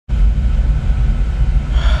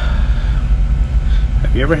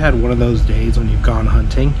Have you ever had one of those days when you've gone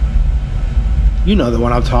hunting? You know the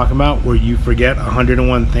one I'm talking about, where you forget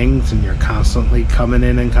 101 things and you're constantly coming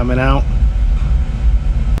in and coming out.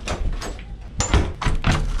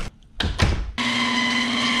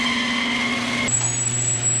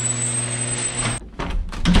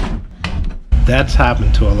 That's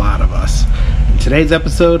happened to a lot of us. In today's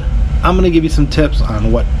episode, I'm going to give you some tips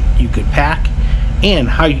on what you could pack and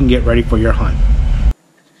how you can get ready for your hunt.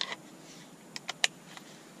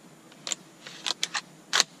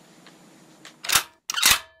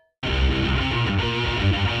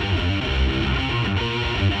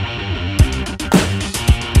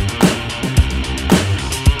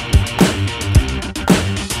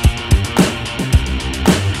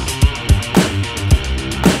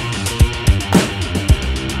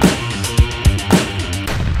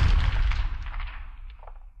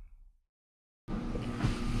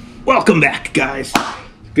 Welcome back, guys.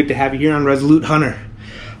 Good to have you here on Resolute Hunter.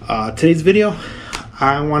 Today's video,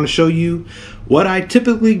 I want to show you what I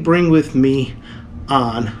typically bring with me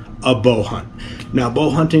on a bow hunt. Now, bow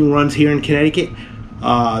hunting runs here in Connecticut.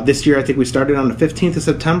 This year, I think we started on the 15th of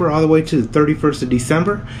September all the way to the 31st of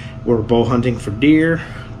December. We're bow hunting for deer,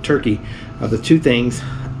 turkey, the two things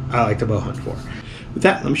I like to bow hunt for. With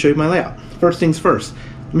that, let me show you my layout. First things first,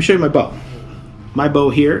 let me show you my bow. My bow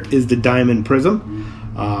here is the Diamond Prism.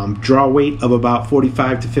 Draw weight of about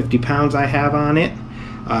 45 to 50 pounds I have on it.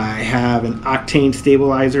 I have an octane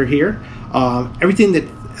stabilizer here. Everything that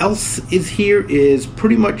else is here is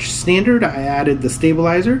pretty much standard. I added the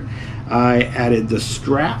stabilizer, I added the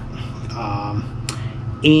strap,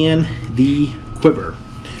 and the quiver.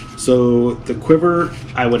 So the quiver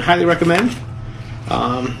I would highly recommend.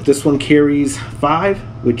 This one carries 5,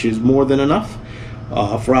 which is more than enough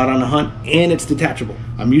for out on a hunt, and it's detachable.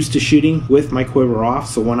 I'm used to shooting with my quiver off,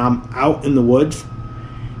 so when I'm out in the woods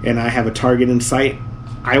and I have a target in sight,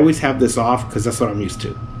 I always have this off because that's what I'm used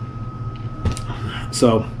to.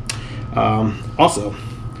 So also,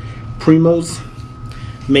 Primos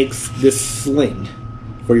makes this sling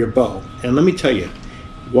for your bow, and let me tell you,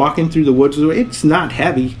 walking through the woods, it's not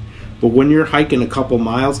heavy, but when you're hiking a couple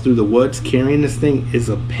miles through the woods, carrying this thing is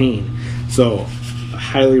a pain. So I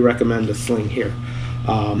highly recommend the sling here.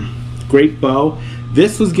 Great bow.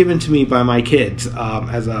 This was given to me by my kids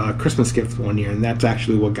as a Christmas gift one year, and that's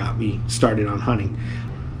actually what got me started on hunting.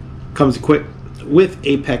 Comes equipped with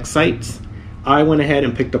Apex sights. I went ahead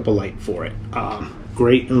and picked up a light for it.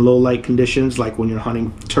 Great in low light conditions, like when you're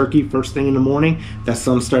hunting turkey first thing in the morning, that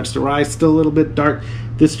sun starts to rise, still a little bit dark.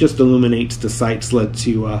 This just illuminates the sights, lets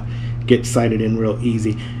you get sighted in real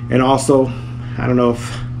easy. And also, I don't know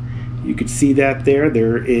if you could see that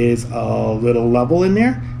there is a little level in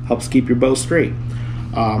there, helps keep your bow straight.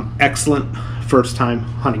 Excellent first time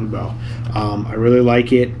hunting bow. I really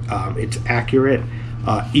like it. It's accurate,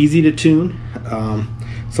 easy to tune.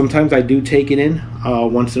 Sometimes I do take it in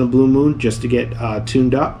once in a blue moon just to get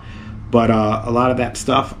tuned up, but a lot of that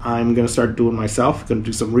stuff I'm going to start doing myself. Going to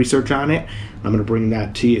do some research on it. I'm going to bring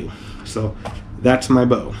that to you. So that's my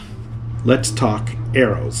bow. Let's talk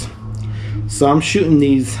arrows. So I'm shooting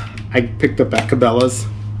these. I picked up at Cabela's.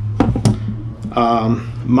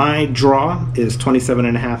 My draw is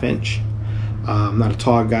 27.5 inch. I'm not a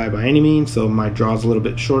tall guy by any means, so my draw is a little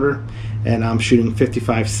bit shorter, and I'm shooting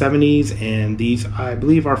 55-70s, and these I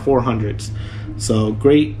believe are 400s. So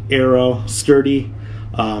great arrow, sturdy,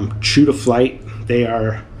 true to flight. They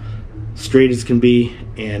are straight as can be,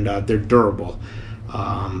 and they're durable.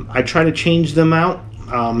 I try to change them out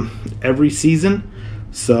every season.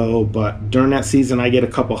 So, but during that season, I get a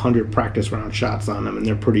couple hundred practice round shots on them, and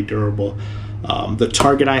they're pretty durable. The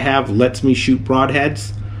target I have lets me shoot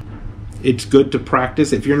broadheads. It's good to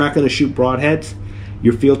practice. If you're not going to shoot broadheads,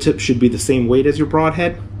 your field tip should be the same weight as your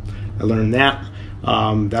broadhead. I learned that.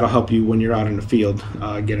 That'll help you when you're out in the field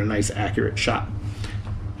get a nice accurate shot.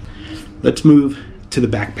 Let's move to the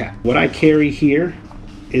backpack. What I carry here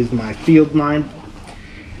is my Field Line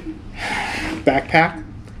backpack.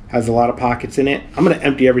 Has a lot of pockets in it. I'm going to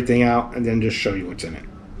empty everything out and then just show you what's in it.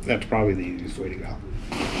 That's probably the easiest way to go.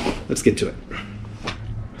 Let's get to it.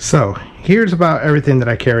 So here's about everything that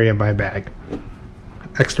I carry in my bag.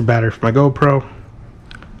 Extra battery for my GoPro.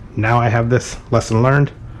 Now I have this, lesson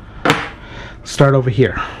learned. Start over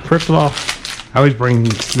here. First of all, I always bring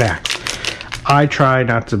snacks. I try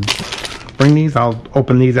not to bring these. I'll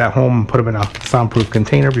open these at home and put them in a soundproof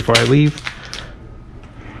container before I leave.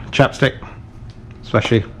 Chapstick,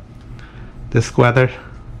 especially this weather.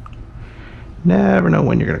 Never know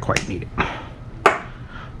when you're gonna quite need it.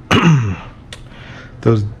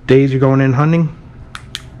 Those days you're going in hunting,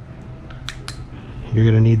 you're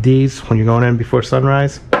gonna need these when you're going in before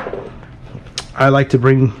sunrise. I like to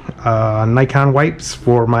bring Nikon wipes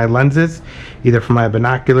for my lenses, either for my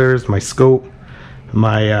binoculars, my scope,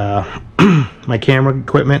 my my camera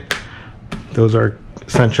equipment. Those are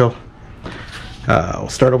essential. We'll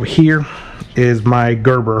start over here. Is my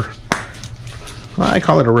Gerber. Well, I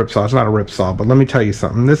call it a rip saw. It's not a rip saw, but let me tell you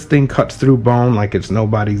something. This thing cuts through bone like it's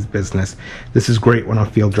nobody's business. This is great when I'm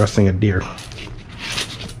field dressing a deer.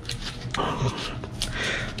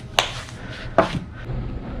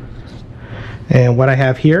 And what I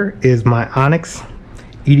have here is my Onyx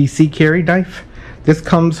EDC carry knife. This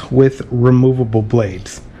comes with removable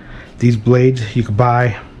blades. These blades you can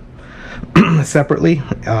buy separately.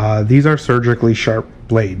 These are surgically sharp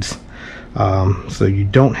blades. So you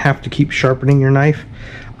don't have to keep sharpening your knife.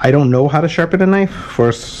 I don't know how to sharpen a knife.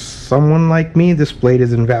 For someone like me, this blade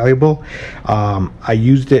is invaluable. I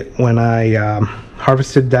used it when I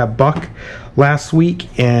harvested that buck last week,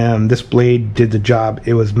 and this blade did the job.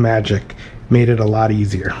 It was magic. Made it a lot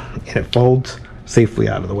easier, and it folds safely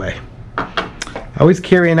out of the way. I always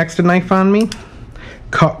carry an extra knife on me.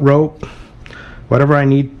 Cut rope, whatever I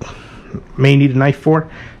may need a knife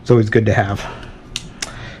for, it's always good to have.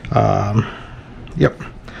 Yep,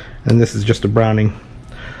 and this is just a Browning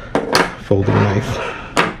folding knife.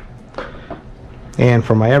 And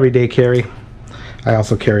for my everyday carry, I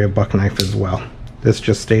also carry a buck knife as well. This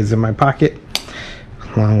just stays in my pocket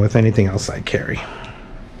along with anything else I carry.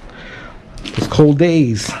 Those cold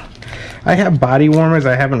days, I have body warmers.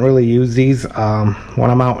 I haven't really used these. When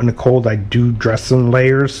I'm out in the cold, I do dress in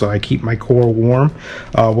layers, so I keep my core warm.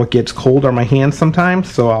 What gets cold are my hands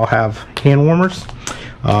sometimes, so I'll have hand warmers.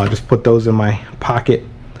 Just put those in my pocket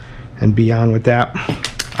and be on with that.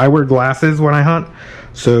 I wear glasses when I hunt,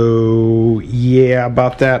 so yeah,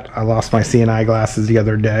 about that. I lost my CNI glasses the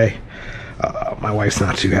other day. My wife's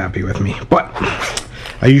not too happy with me, but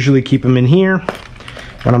I usually keep them in here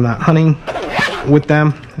when I'm not hunting with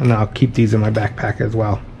them, and I'll keep these in my backpack as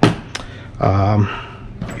well.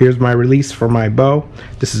 Here's my release for my bow.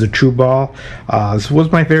 This is a True Ball. This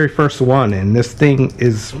was my very first one, and this thing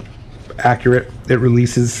is accurate. It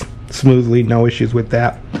releases smoothly, no issues with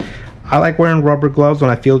that. I like wearing rubber gloves when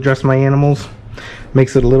I field dress my animals.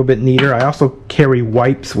 Makes it a little bit neater. I also carry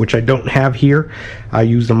wipes, which I don't have here. I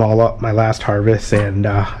used them all up my last harvest, and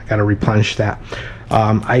I gotta replenish that.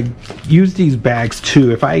 I use these bags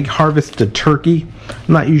too. If I harvest a turkey,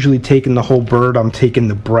 I'm not usually taking the whole bird. I'm taking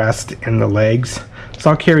the breast and the legs. So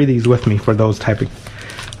I'll carry these with me for those type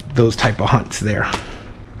of hunts there.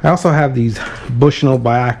 I also have these Bushnell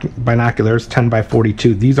binoculars,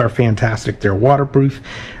 10x42. These are fantastic. They're waterproof.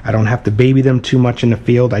 I don't have to baby them too much in the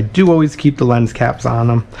field. I do always keep the lens caps on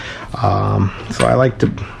them. So I like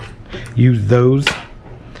to use those.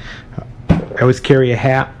 I always carry a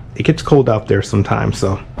hat. It gets cold out there sometimes,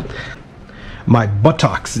 so my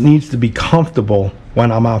buttocks needs to be comfortable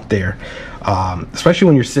when I'm out there, especially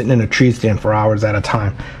when you're sitting in a tree stand for hours at a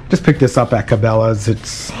time. Just picked this up at Cabela's.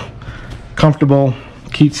 It's comfortable,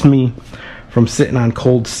 keeps me from sitting on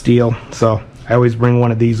cold steel, so I always bring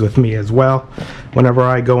one of these with me as well whenever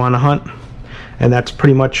I go on a hunt, and that's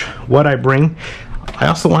pretty much what I bring. I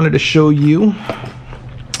also wanted to show you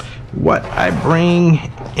what I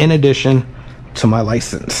bring in addition to my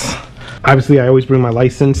license. Obviously, I always bring my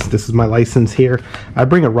license. This is my license here. I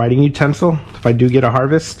bring a writing utensil. If I do get a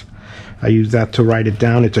harvest, I use that to write it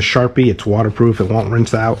down. It's a Sharpie. It's waterproof. It won't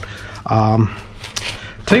rinse out.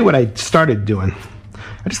 Tell you what I started doing.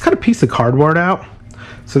 I just cut a piece of cardboard out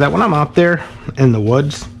so that when I'm out there in the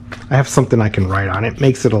woods, I have something I can write on. It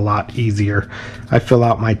makes it a lot easier. I fill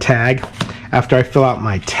out my tag. After I fill out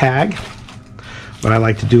my tag, what I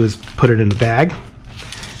like to do is put it in the bag.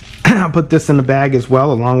 I'll put this in the bag as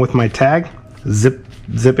well along with my tag, zip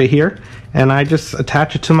it here, and I just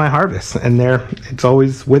attach it to my harvest, and there it's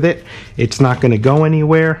always with it. It's not going to go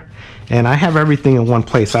anywhere, and I have everything in one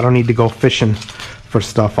place. I don't need to go fishing for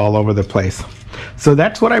stuff all over the place. So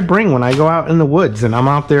that's what I bring when I go out in the woods and I'm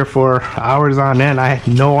out there for hours on end. I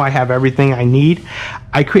know I have everything I need.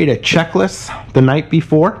 I create a checklist the night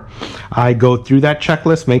before. I go through that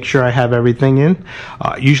checklist, make sure I have everything in.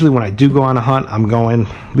 Usually when I do go on a hunt, I'm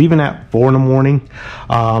leaving at 4 in the morning.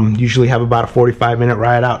 Usually have about a 45-minute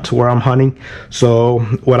ride out to where I'm hunting. So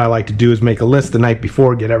what I like to do is make a list the night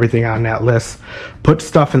before, get everything on that list, put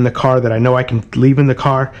stuff in the car that I know I can leave in the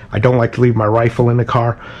car. I don't like to leave my rifle in the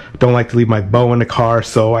car. Don't like to leave my bow in the car.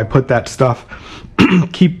 So I put that stuff,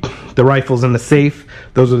 keep the rifles in the safe.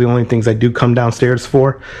 Those are the only things I do come downstairs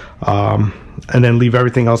for. And then leave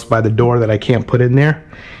everything else by the door that I can't put in there.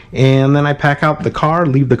 And then I pack out the car,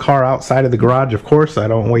 leave the car outside of the garage, of course. I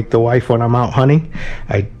don't wake the wife when I'm out hunting.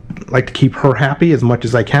 I like to keep her happy as much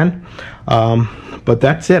as I can. But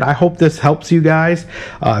that's it. I hope this helps you guys.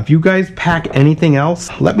 If you guys pack anything else,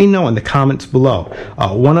 let me know in the comments below.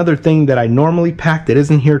 One other thing that I normally pack that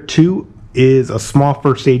isn't here too is a small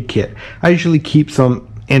first aid kit. I usually keep some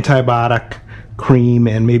antibiotic cream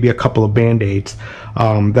and maybe a couple of band-aids.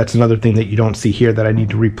 That's another thing that you don't see here that I need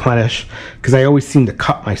to replenish, because I always seem to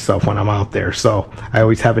cut myself when I'm out there, so I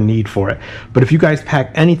always have a need for it. But if you guys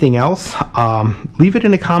pack anything else, leave it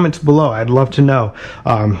in the comments below. I'd love to know.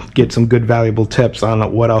 Get some good valuable tips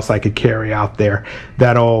on what else I could carry out there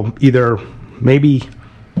that'll either maybe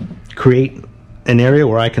create an area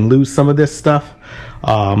where I can lose some of this stuff,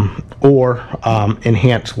 or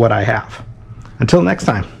enhance what I have. Until next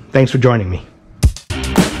time, thanks for joining me.